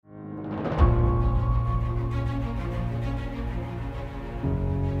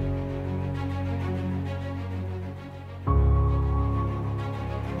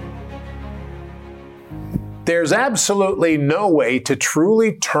There's absolutely no way to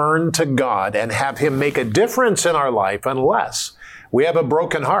truly turn to God and have Him make a difference in our life unless we have a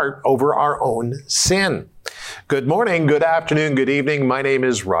broken heart over our own sin. Good morning, good afternoon, good evening. My name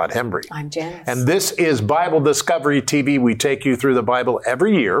is Rod Hembry. I'm Janice. And this is Bible Discovery TV. We take you through the Bible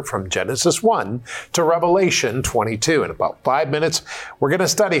every year from Genesis 1 to Revelation 22. In about 5 minutes, we're going to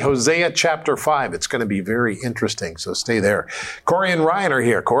study Hosea chapter 5. It's going to be very interesting, so stay there. Corey and Ryan are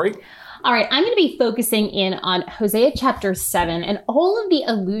here. Corey? All right, I'm going to be focusing in on Hosea chapter 7 and all of the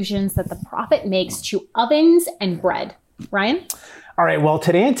allusions that the prophet makes to ovens and bread. Ryan? All right, well,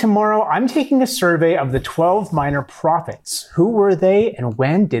 today and tomorrow, I'm taking a survey of the 12 minor prophets. Who were they and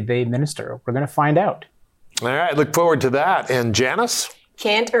when did they minister? We're going to find out. All right, look forward to that. And Janice?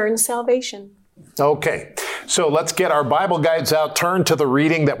 Can't earn salvation. Okay, so let's get our Bible guides out, turn to the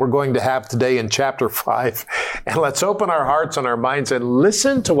reading that we're going to have today in chapter 5, and let's open our hearts and our minds and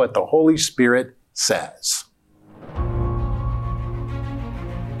listen to what the Holy Spirit says.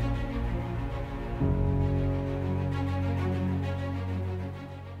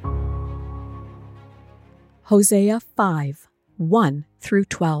 Hosea 5, 1 through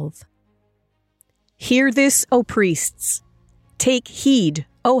 12. Hear this, O priests. Take heed,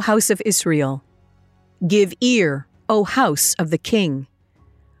 O house of Israel. Give ear, O house of the king.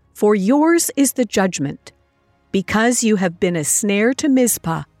 For yours is the judgment, because you have been a snare to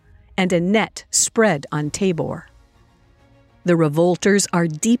Mizpah and a net spread on Tabor. The revolters are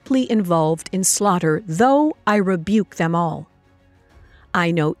deeply involved in slaughter, though I rebuke them all.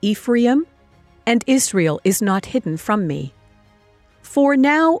 I know Ephraim, and Israel is not hidden from me. For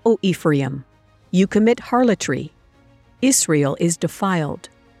now, O Ephraim, you commit harlotry. Israel is defiled.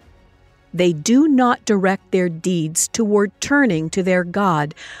 They do not direct their deeds toward turning to their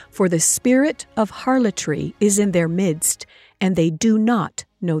God, for the spirit of harlotry is in their midst, and they do not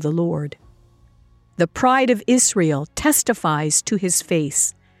know the Lord. The pride of Israel testifies to his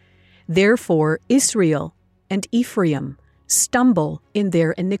face. Therefore Israel and Ephraim stumble in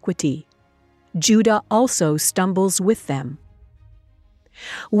their iniquity. Judah also stumbles with them.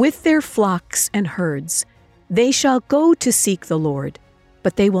 With their flocks and herds, they shall go to seek the Lord,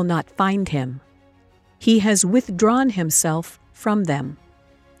 but they will not find him. He has withdrawn himself from them.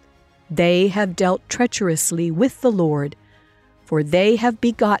 They have dealt treacherously with the Lord, for they have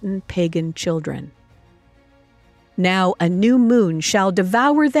begotten pagan children. Now a new moon shall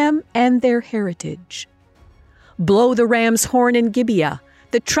devour them and their heritage. Blow the ram's horn in Gibeah,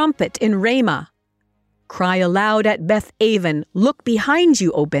 the trumpet in Ramah. Cry aloud at Beth-aven, look behind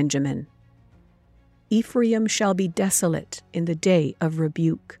you, O Benjamin. Ephraim shall be desolate in the day of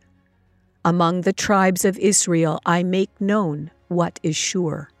rebuke. Among the tribes of Israel I make known what is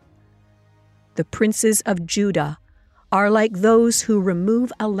sure. The princes of Judah are like those who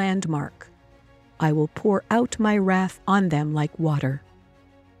remove a landmark. I will pour out my wrath on them like water.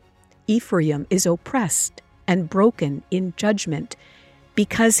 Ephraim is oppressed and broken in judgment,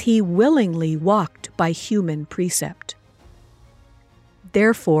 because he willingly walked by human precept.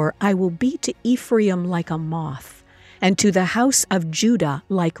 Therefore I will be to Ephraim like a moth, and to the house of Judah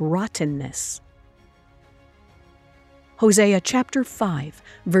like rottenness. Hosea chapter 5,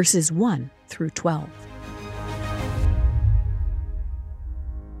 verses 1 through 12.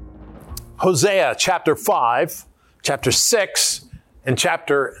 Hosea chapter 5, chapter 6, and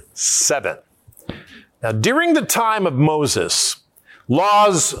chapter 7. Now, during the time of Moses,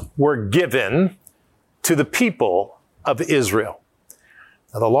 laws were given to the people of Israel.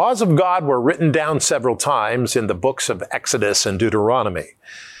 Now, the laws of God were written down several times in the books of Exodus and Deuteronomy.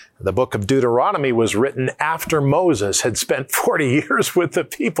 The book of Deuteronomy was written after Moses had spent 40 years with the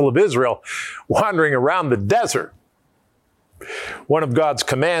people of Israel wandering around the desert. One of God's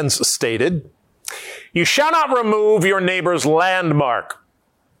commands stated, "You shall not remove your neighbor's landmark,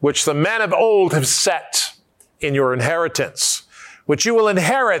 which the men of old have set in your inheritance, which you will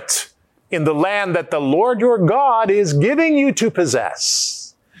inherit in the land that the Lord your God is giving you to possess."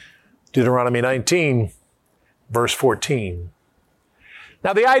 Deuteronomy 19, verse 14.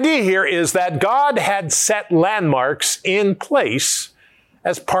 Now, the idea here is that God had set landmarks in place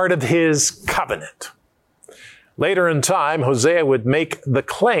as part of his covenant. Later in time, Hosea would make the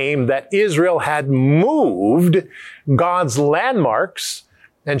claim that Israel had moved God's landmarks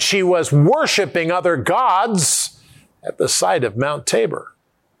and she was worshiping other gods at the site of Mount Tabor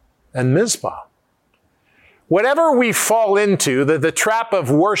and Mizpah. Whatever we fall into, the trap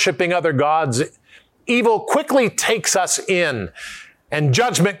of worshiping other gods, evil quickly takes us in and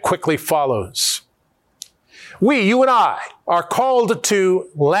judgment quickly follows. We, you and I, are called to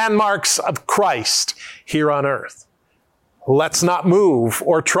landmarks of Christ here on earth. Let's not move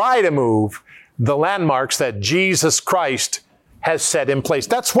or try to move the landmarks that Jesus Christ has set in place.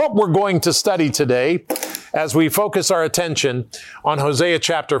 That's what we're going to study today as we focus our attention on Hosea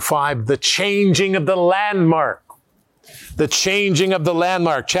chapter 5, the changing of the landmark. The changing of the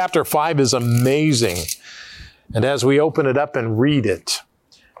landmark. Chapter 5 is amazing. And as we open it up and read it,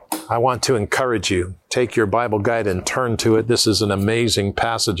 I want to encourage you. Take your Bible guide and turn to it. This is an amazing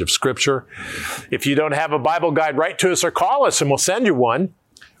passage of Scripture. If you don't have a Bible guide, write to us or call us and we'll send you one.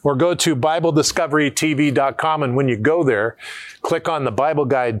 Or go to BibleDiscoveryTV.com, and when you go there, click on the Bible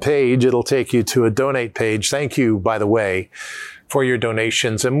Guide page. It'll take you to a donate page. Thank you, by the way, for your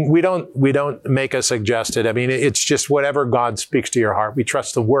donations. And we don't make a suggested. I mean, it's just whatever God speaks to your heart. We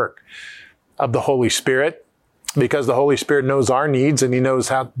trust the work of the Holy Spirit because the Holy Spirit knows our needs and He knows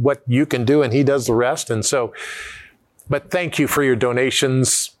what you can do, and He does the rest. And so, but thank you for your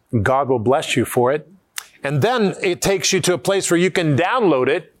donations. God will bless you for it. And then it takes you to a place where you can download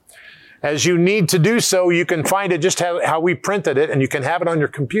it as you need to do so. You can find it just how we printed it, and you can have it on your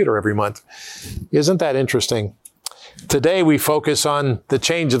computer every month. Isn't that interesting? Today we focus on the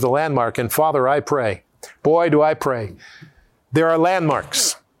change of the landmark. And Father, I pray, boy, do I pray, there are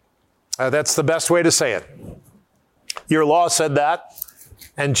landmarks. That's the best way to say it. Your law said that,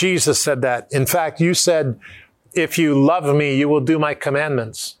 and Jesus said that. In fact, you said, if you love me, you will do my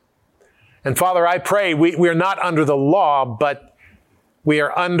commandments. And Father, I pray we are not under the law, but we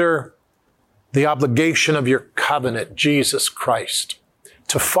are under the obligation of your covenant, Jesus Christ,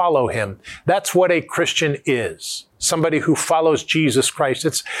 to follow Him. That's what a Christian is. Somebody who follows Jesus Christ.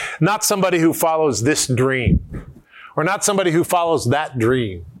 It's not somebody who follows this dream, or not somebody who follows that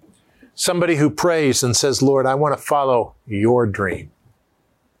dream. Somebody who prays and says, Lord, I want to follow your dream.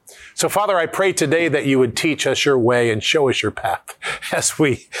 So Father, I pray today that you would teach us your way and show us your path as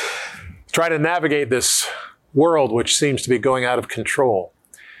we try to navigate this world which seems to be going out of control.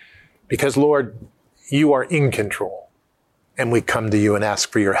 Because, Lord, you are in control. And we come to you and ask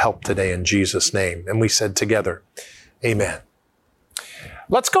for your help today in Jesus' name. And we said together, amen.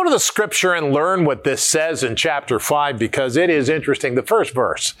 Let's go to the Scripture and learn what this says in chapter 5, because it is interesting. The first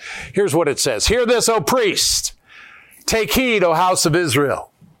verse, here's what it says. Hear this, O priest. Take heed, O house of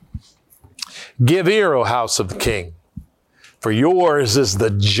Israel. Give ear, O house of the king. For yours is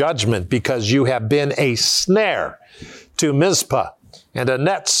the judgment, because you have been a snare to Mizpah and a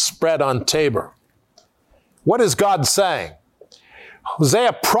net spread on Tabor. What is God saying?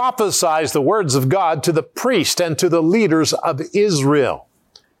 Hosea prophesies the words of God to the priest and to the leaders of Israel.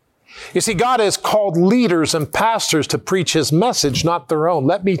 You see, God has called leaders and pastors to preach His message, not their own.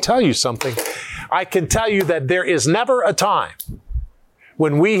 Let me tell you something. I can tell you that there is never a time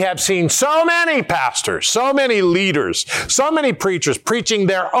when we have seen so many pastors, so many leaders, so many preachers preaching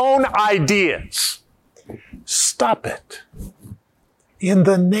their own ideas. Stop it. In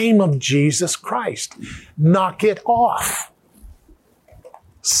the name of Jesus Christ, knock it off.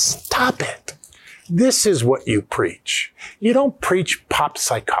 Stop it. This is what you preach. You don't preach pop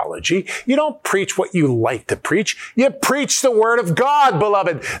psychology. You don't preach what you like to preach. You preach the Word of God,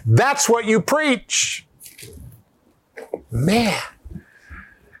 beloved. That's what you preach. Man.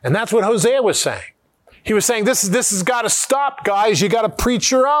 And that's what Hosea was saying. He was saying, this has got to stop, guys. You got to preach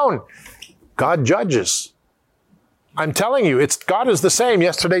your own. God judges. I'm telling you, God is the same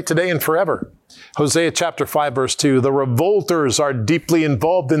yesterday, today, and forever. Hosea chapter 5, verse 2, the revolters are deeply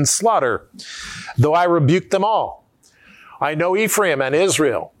involved in slaughter, though I rebuke them all. I know Ephraim and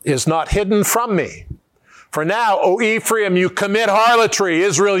Israel is not hidden from me. For now, O Ephraim, you commit harlotry.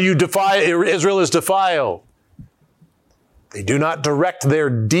 Israel is defiled. They do not direct their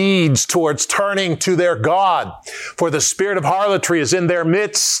deeds towards turning to their God, for the spirit of harlotry is in their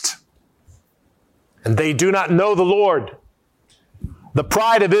midst, and they do not know the Lord. The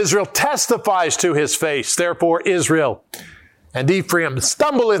pride of Israel testifies to His face. Therefore, Israel and Ephraim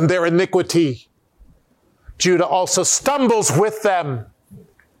stumble in their iniquity. Judah also stumbles with them.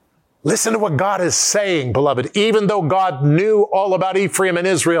 Listen to what God is saying, beloved. Even though God knew all about Ephraim and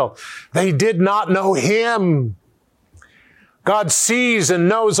Israel, they did not know Him. God sees and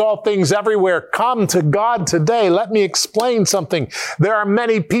knows all things everywhere. Come to God today. Let me explain something. There are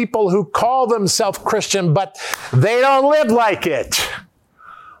many people who call themselves Christian, but they don't live like it.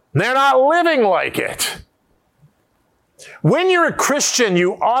 They're not living like it. When you're a Christian,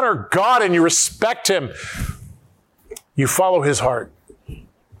 you honor God and you respect Him. You follow His heart.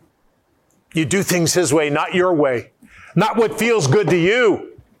 You do things His way, not your way. Not what feels good to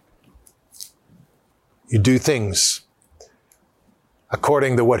you. You do things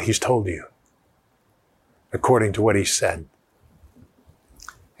according to what He's told you, according to what He said.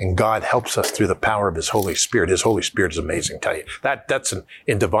 And God helps us through the power of His Holy Spirit. His Holy Spirit is amazing, tell you. That's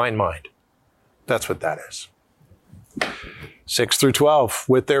in divine mind. That's what that is. 6 through 12.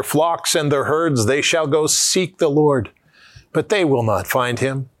 With their flocks and their herds, they shall go seek the Lord, but they will not find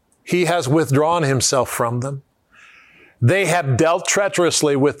him. He has withdrawn himself from them. They have dealt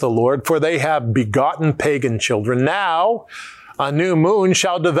treacherously with the Lord, for they have begotten pagan children. Now a new moon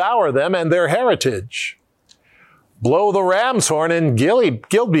shall devour them and their heritage. Blow the ram's horn in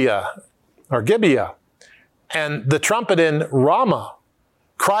Gibeah, and the trumpet in Ramah.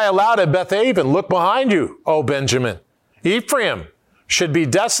 Cry aloud at Bethaven. Look behind you, O Benjamin. Ephraim should be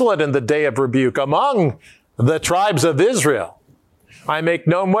desolate in the day of rebuke among the tribes of Israel. I make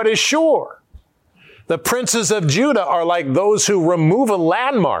known what is sure. The princes of Judah are like those who remove a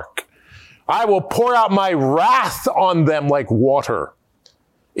landmark. I will pour out my wrath on them like water.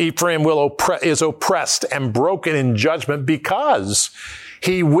 Ephraim is oppressed and broken in judgment because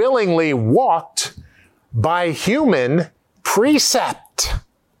he willingly walked by human precept.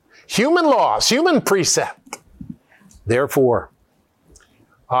 Human laws, human precept. Therefore,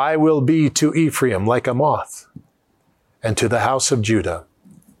 I will be to Ephraim like a moth, and to the house of Judah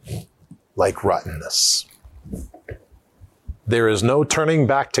like rottenness. There is no turning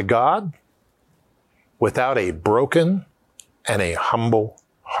back to God without a broken and a humble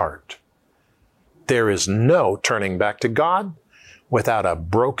heart. There is no turning back to God without a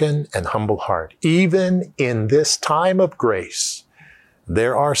broken and humble heart. Even in this time of grace,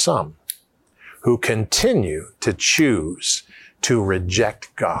 there are some who continue to choose to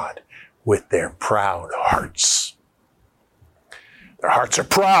reject God with their proud hearts. Their hearts are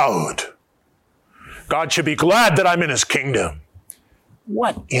proud. God should be glad that I'm in his kingdom.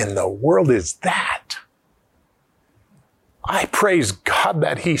 What in the world is that? I praise God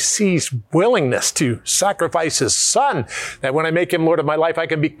that he sees willingness to sacrifice his son, that when I make him Lord of my life, I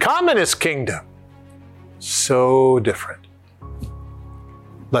can become in his kingdom. So different.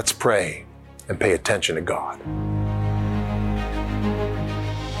 Let's pray and pay attention to God.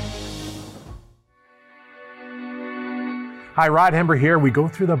 Hi, Rod Hember here. We go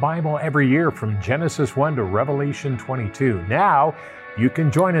through the Bible every year from Genesis 1 to Revelation 22. Now, you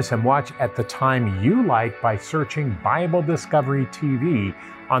can join us and watch at the time you like by searching Bible Discovery TV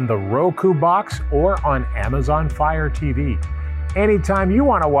on the Roku box or on Amazon Fire TV. Anytime you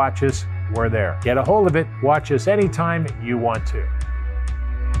want to watch us, we're there. Get a hold of it. Watch us anytime you want to.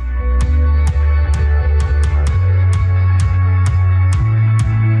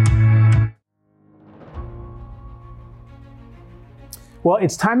 Well,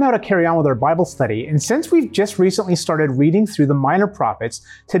 it's time now to carry on with our Bible study, and since we've just recently started reading through the minor prophets,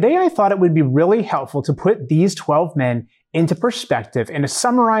 today I thought it would be really helpful to put these 12 men into perspective and to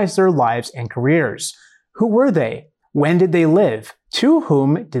summarize their lives and careers. Who were they? When did they live? To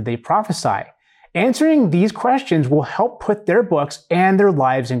whom did they prophesy? Answering these questions will help put their books and their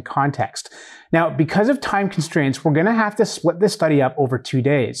lives in context. Now, because of time constraints, we're going to have to split this study up over 2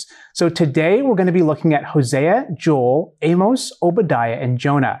 days. So today, we're going to be looking at Hosea, Joel, Amos, Obadiah, and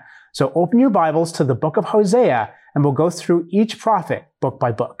Jonah. So open your Bibles to the book of Hosea, and we'll go through each prophet book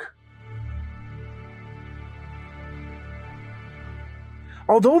by book.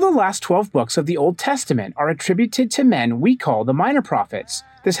 Although the last 12 books of the Old Testament are attributed to men we call the minor prophets,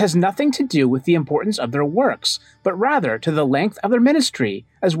 this has nothing to do with the importance of their works, but rather to the length of their ministry,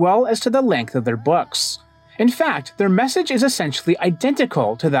 as well as to the length of their books. In fact, their message is essentially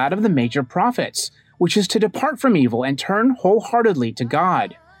identical to that of the major prophets, which is to depart from evil and turn wholeheartedly to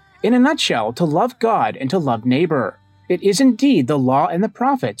God. In a nutshell, to love God and to love neighbor. It is indeed the law and the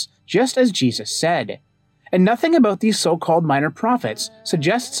prophets, just as Jesus said. And nothing about these so-called minor prophets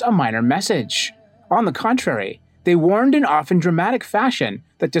suggests a minor message. On the contrary, they warned in often dramatic fashion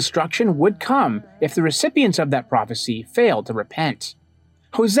that destruction would come if the recipients of that prophecy failed to repent.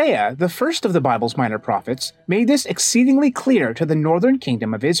 Hosea, the first of the Bible's minor prophets, made this exceedingly clear to the northern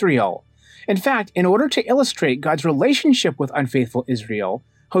kingdom of Israel. In fact, in order to illustrate God's relationship with unfaithful Israel,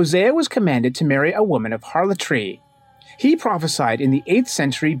 Hosea was commanded to marry a woman of harlotry. He prophesied in the 8th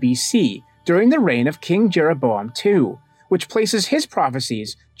century BC, during the reign of King Jeroboam II, which places his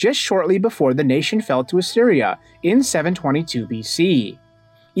prophecies just shortly before the nation fell to Assyria in 722 BC.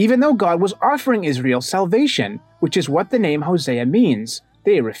 Even though God was offering Israel salvation, which is what the name Hosea means,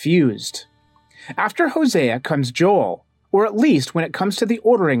 they refused. After Hosea comes Joel, or at least when it comes to the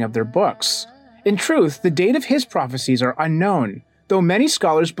ordering of their books. In truth, the date of his prophecies are unknown, though many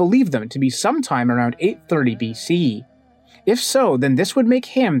scholars believe them to be sometime around 830 BC. If so, then this would make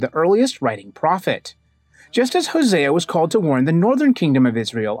him the earliest writing prophet. Just as Hosea was called to warn the northern kingdom of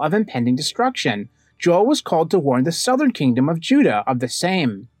Israel of impending destruction, Joel was called to warn the southern kingdom of Judah of the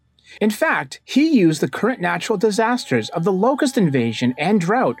same. In fact, he used the current natural disasters of the locust invasion and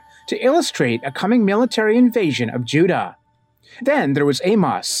drought to illustrate a coming military invasion of Judah. Then there was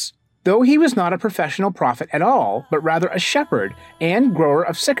Amos. Though he was not a professional prophet at all, but rather a shepherd and grower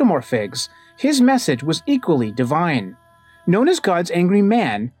of sycamore figs, his message was equally divine. Known as God's angry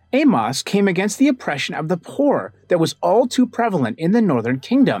man, Amos came against the oppression of the poor that was all too prevalent in the northern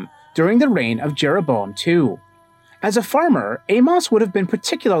kingdom during the reign of Jeroboam II. As a farmer, Amos would have been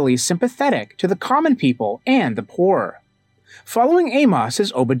particularly sympathetic to the common people and the poor. Following Amos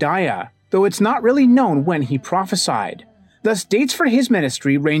is Obadiah, though it's not really known when he prophesied. Thus, dates for his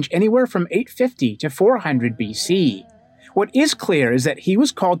ministry range anywhere from 850 to 400 BC. What is clear is that he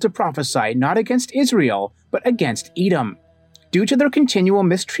was called to prophesy not against Israel, but against Edom. Due to their continual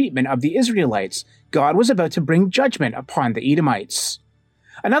mistreatment of the Israelites, God was about to bring judgment upon the Edomites.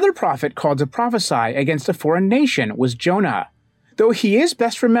 Another prophet called to prophesy against a foreign nation was Jonah. Though he is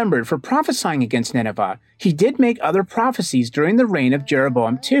best remembered for prophesying against Nineveh, he did make other prophecies during the reign of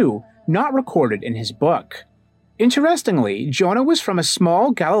Jeroboam II, not recorded in his book. Interestingly, Jonah was from a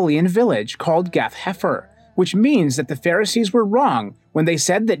small Galilean village called Gath-Hepher, which means that the Pharisees were wrong when they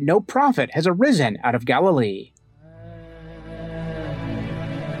said that no prophet has arisen out of Galilee.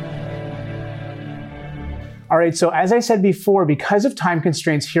 All right, so as I said before, because of time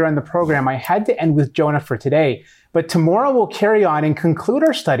constraints here on the program, I had to end with Jonah for today. But tomorrow we'll carry on and conclude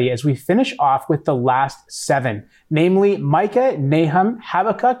our study as we finish off with the last 7, namely Micah, Nahum,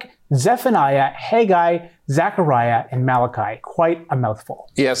 Habakkuk, Zephaniah, Haggai, Zechariah, and Malachi. Quite a mouthful.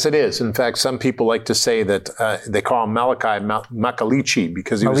 Yes, it is. In fact, some people like to say that they call him Malachi Makalichi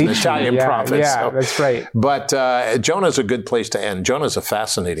because he was an Italian prophet. Yeah, so. That's right. But Jonah's a good place to end. Jonah's a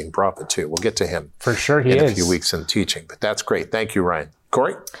fascinating prophet, too. We'll get to him for sure. In a few weeks in teaching. But that's great. Thank you, Ryan.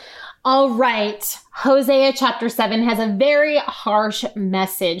 Corey? All right. Hosea chapter 7 has a very harsh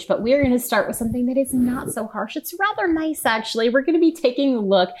message, but we're going to start with something that is not so harsh. It's rather nice, actually. We're going to be taking a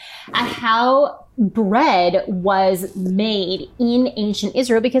look at how bread was made in ancient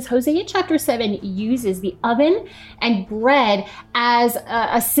Israel, because Hosea chapter 7 uses the oven and bread as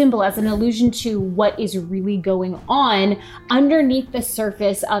a symbol, as an allusion to what is really going on underneath the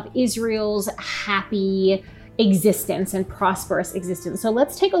surface of Israel's happy existence and prosperous existence. So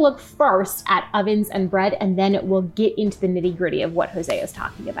let's take a look first at ovens and bread, and then we'll get into the nitty-gritty of what Hosea is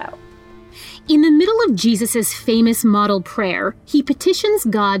talking about. In the middle of Jesus' famous model prayer, he petitions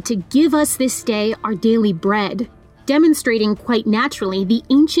God to give us this day our daily bread, demonstrating quite naturally the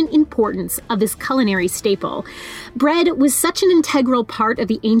ancient importance of this culinary staple. Bread was such an integral part of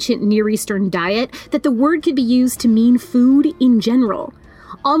the ancient Near Eastern diet that the word could be used to mean food in general.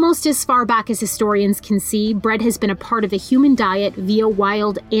 Almost as far back as historians can see, bread has been a part of the human diet via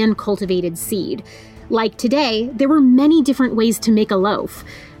wild and cultivated seed. Like today, there were many different ways to make a loaf.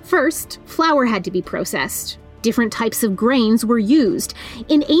 First, flour had to be processed. Different types of grains were used.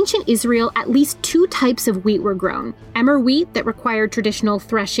 In ancient Israel, at least 2 types of wheat were grown. Emmer wheat that required traditional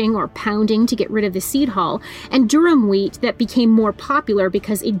threshing or pounding to get rid of the seed hull, and durum wheat that became more popular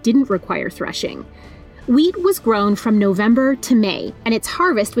because it didn't require threshing. Wheat was grown from November to May, and its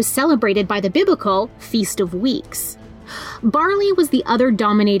harvest was celebrated by the biblical Feast of Weeks. Barley was the other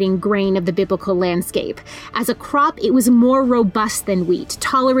dominating grain of the biblical landscape. As a crop, it was more robust than wheat,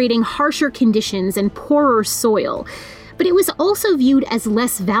 tolerating harsher conditions and poorer soil. But it was also viewed as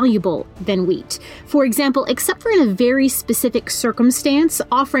less valuable than wheat. For example, except for in a very specific circumstance,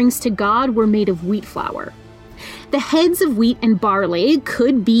 offerings to God were made of wheat flour. The heads of wheat and barley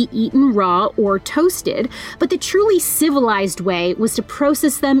could be eaten raw or toasted, but the truly civilized way was to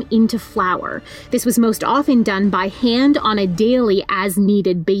process them into flour. This was most often done by hand on a daily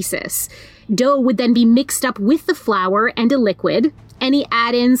as-needed basis. Dough would then be mixed up with the flour and a liquid, any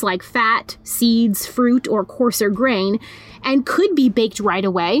add-ins like fat, seeds, fruit, or coarser grain, and could be baked right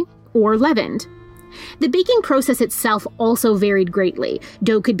away or leavened. The baking process itself also varied greatly.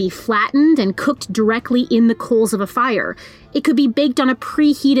 Dough could be flattened and cooked directly in the coals of a fire. It could be baked on a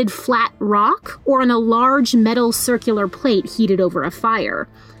preheated flat rock or on a large metal circular plate heated over a fire.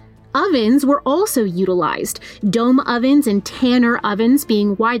 Ovens were also utilized, dome ovens and tanner ovens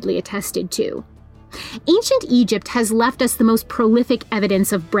being widely attested to. Ancient Egypt has left us the most prolific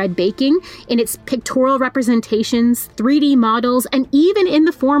evidence of bread baking in its pictorial representations, 3D models, and even in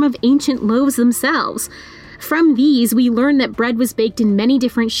the form of ancient loaves themselves. From these, we learn that bread was baked in many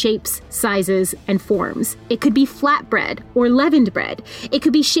different shapes, sizes, and forms. It could be flat bread or leavened bread. It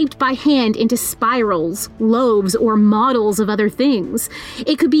could be shaped by hand into spirals, loaves, or models of other things.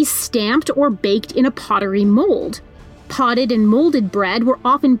 It could be stamped or baked in a pottery mold. Potted and molded bread were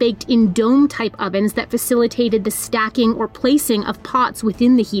often baked in dome-type ovens that facilitated the stacking or placing of pots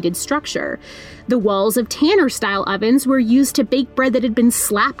within the heated structure. The walls of tanner-style ovens were used to bake bread that had been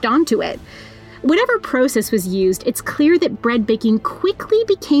slapped onto it. Whatever process was used, it's clear that bread baking quickly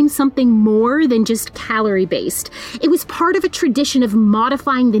became something more than just calorie-based. It was part of a tradition of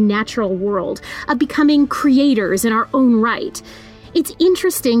modifying the natural world, of becoming creators in our own right. It's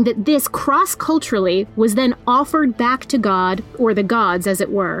interesting that this cross-culturally was then offered back to God, or the gods as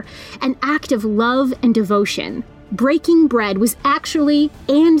it were, an act of love and devotion. Breaking bread was actually,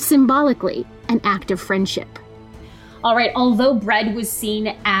 and symbolically, an act of friendship. All right, although bread was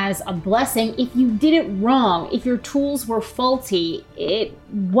seen as a blessing, if you did it wrong, if your tools were faulty, it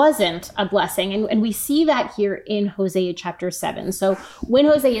wasn't a blessing. And we see that here in Hosea chapter 7. So when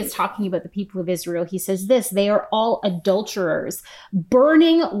Hosea is talking about the people of Israel, he says this: they are all adulterers,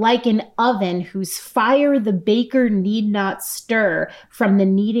 burning like an oven whose fire the baker need not stir from the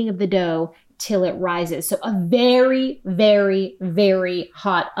kneading of the dough till it rises. So a very, very, very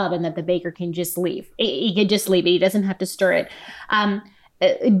hot oven that the baker can just leave. He can just leave it. He doesn't have to stir it.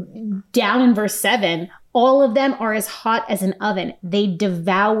 Down in verse 7, all of them are as hot as an oven. They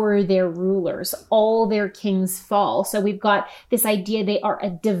devour their rulers. All their kings fall. So we've got this idea they are a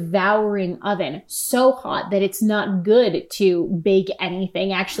devouring oven, so hot that it's not good to bake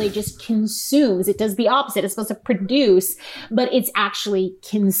anything. Actually, it just consumes. It does the opposite. It's supposed to produce, but it's actually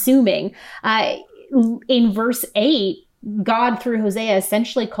consuming. In verse 8, God, through Hosea,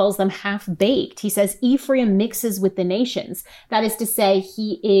 essentially calls them half-baked. He says, Ephraim mixes with the nations. That is to say,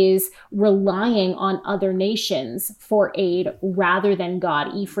 he is relying on other nations for aid rather than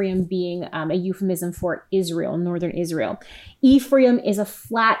God. Ephraim being a euphemism for Israel, northern Israel. Ephraim is a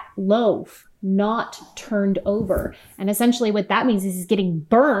flat loaf, not turned over. And essentially what that means is he's getting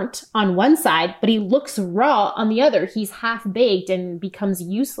burnt on one side, but he looks raw on the other. He's half-baked and becomes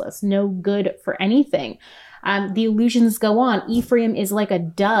useless, no good for anything. The illusions go on. Ephraim is like a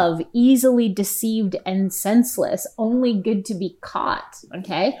dove, easily deceived and senseless, only good to be caught.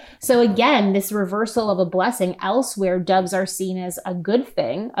 Okay. So again, this reversal of a blessing. Elsewhere, doves are seen as a good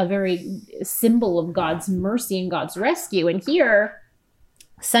thing, a very symbol of God's mercy and God's rescue. And here,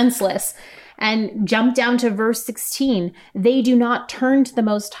 senseless. And jump down to verse 16. They do not turn to the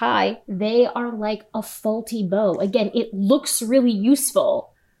Most High. They are like a faulty bow. Again, it looks really useful,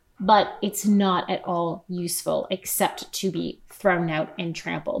 but it's not at all useful except to be thrown out and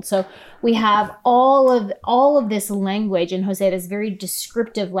trampled. So we have all of this language in Hosea, this very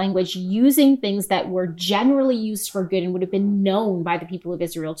descriptive language, using things that were generally used for good and would have been known by the people of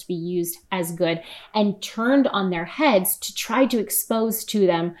Israel to be used as good, and turned on their heads to try to expose to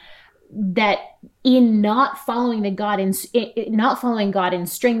them that in not following God in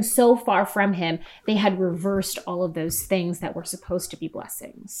straying so far from him, they had reversed all of those things that were supposed to be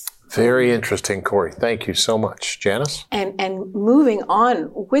blessings. Very interesting, Corey. Thank you so much. Janice? And moving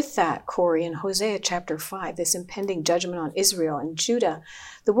on with that, Corey, in Hosea chapter 5, this impending judgment on Israel and Judah,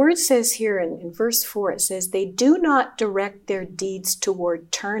 the word says here in verse 4, it says, they do not direct their deeds toward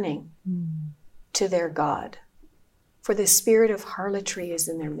turning to their God, for the spirit of harlotry is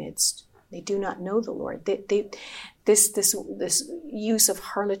in their midst. They do not know the Lord. This use of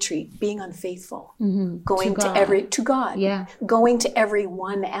harlotry, being unfaithful, going to God, yeah, going to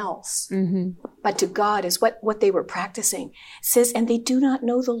everyone else, but to God is what they were practicing. It says, and they do not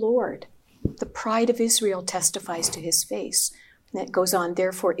know the Lord. The pride of Israel testifies to his face. And it goes on,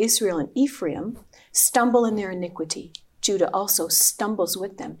 therefore Israel and Ephraim stumble in their iniquity. Judah also stumbles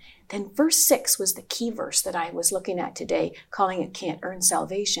with them. Then verse 6 was the key verse that I was looking at today, calling it can't earn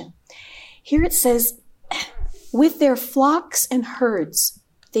salvation. Here it says, with their flocks and herds,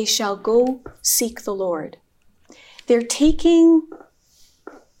 they shall go seek the Lord. They're taking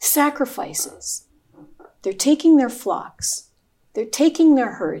sacrifices. They're taking their flocks. They're taking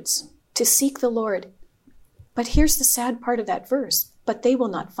their herds to seek the Lord. But here's the sad part of that verse, but they will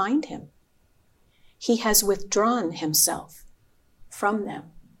not find him. He has withdrawn himself from them.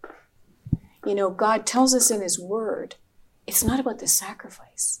 You know, God tells us in his word, it's not about the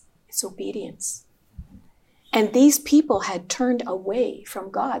sacrifice, it's obedience. And these people had turned away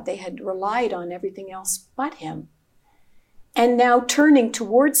from God. They had relied on everything else but him. And now turning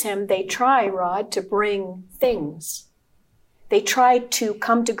towards him, they try, Rod, to bring things. They try to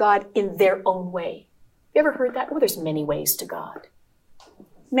come to God in their own way. You ever heard that? Oh, there's many ways to God.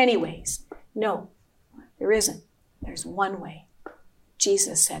 Many ways. No. There isn't. There's one way.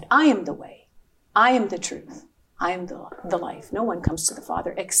 Jesus said, I am the way. I am the truth. I am the life. No one comes to the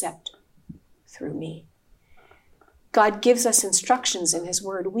Father except through me. God gives us instructions in his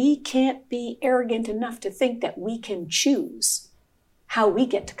word. We can't be arrogant enough to think that we can choose how we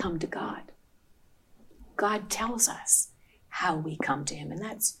get to come to God. God tells us how we come to him, and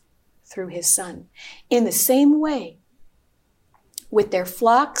that's through his Son. In the same way, with their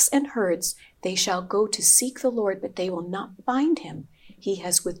flocks and herds, they shall go to seek the Lord, but they will not find him. He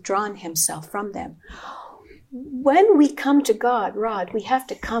has withdrawn himself from them. When we come to God, Rod, we have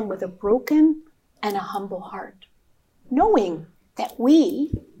to come with a broken and a humble heart, knowing that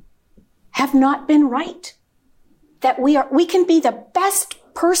we have not been right, that we can be the best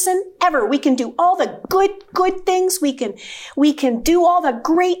person ever. We can do all the good things. We can do all the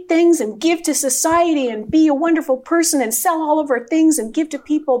great things and give to society and be a wonderful person and sell all of our things and give to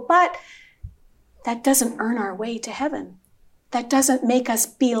people. But that doesn't earn our way to heaven. That doesn't make us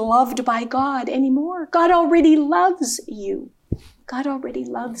be loved by God anymore. God already loves you. God already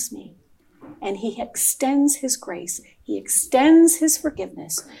loves me. And he extends his grace. He extends his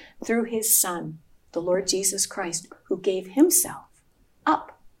forgiveness through his Son, the Lord Jesus Christ, who gave himself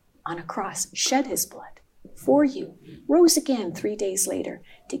up on a cross, shed his blood for you, rose again 3 days later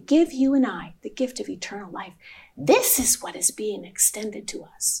to give you and I the gift of eternal life. This is what is being extended to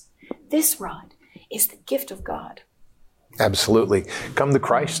us. This rod is the gift of God. Absolutely. Come to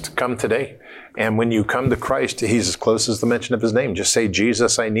Christ. Come today. And when you come to Christ, he's as close as the mention of his name. Just say,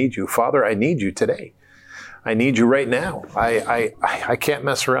 Jesus, I need you. Father, I need you today. I need you right now. I can't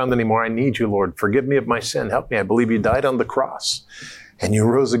mess around anymore. I need you, Lord. Forgive me of my sin. Help me. I believe you died on the cross and you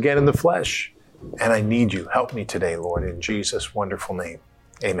rose again in the flesh. And I need you. Help me today, Lord, in Jesus' wonderful name.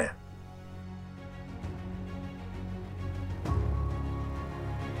 Amen.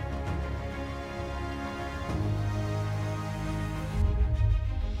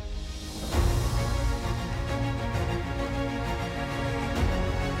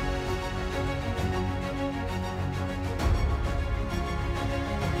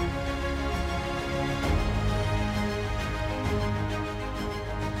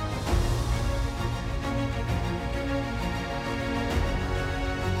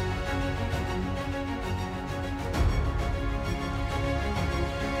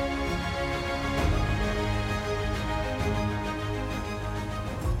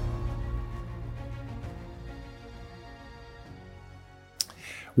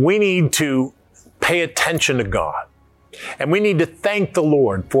 We need to pay attention to God, and we need to thank the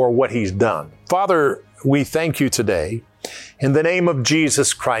Lord for what he's done. Father, we thank you today in the name of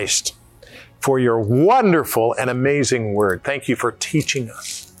Jesus Christ for your wonderful and amazing word. Thank you for teaching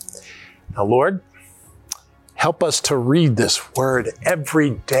us. Now, Lord, help us to read this word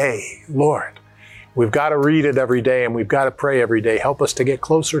every day, Lord. We've got to read it every day, and we've got to pray every day. Help us to get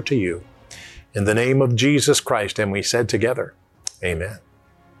closer to you. In the name of Jesus Christ, and we said together, amen.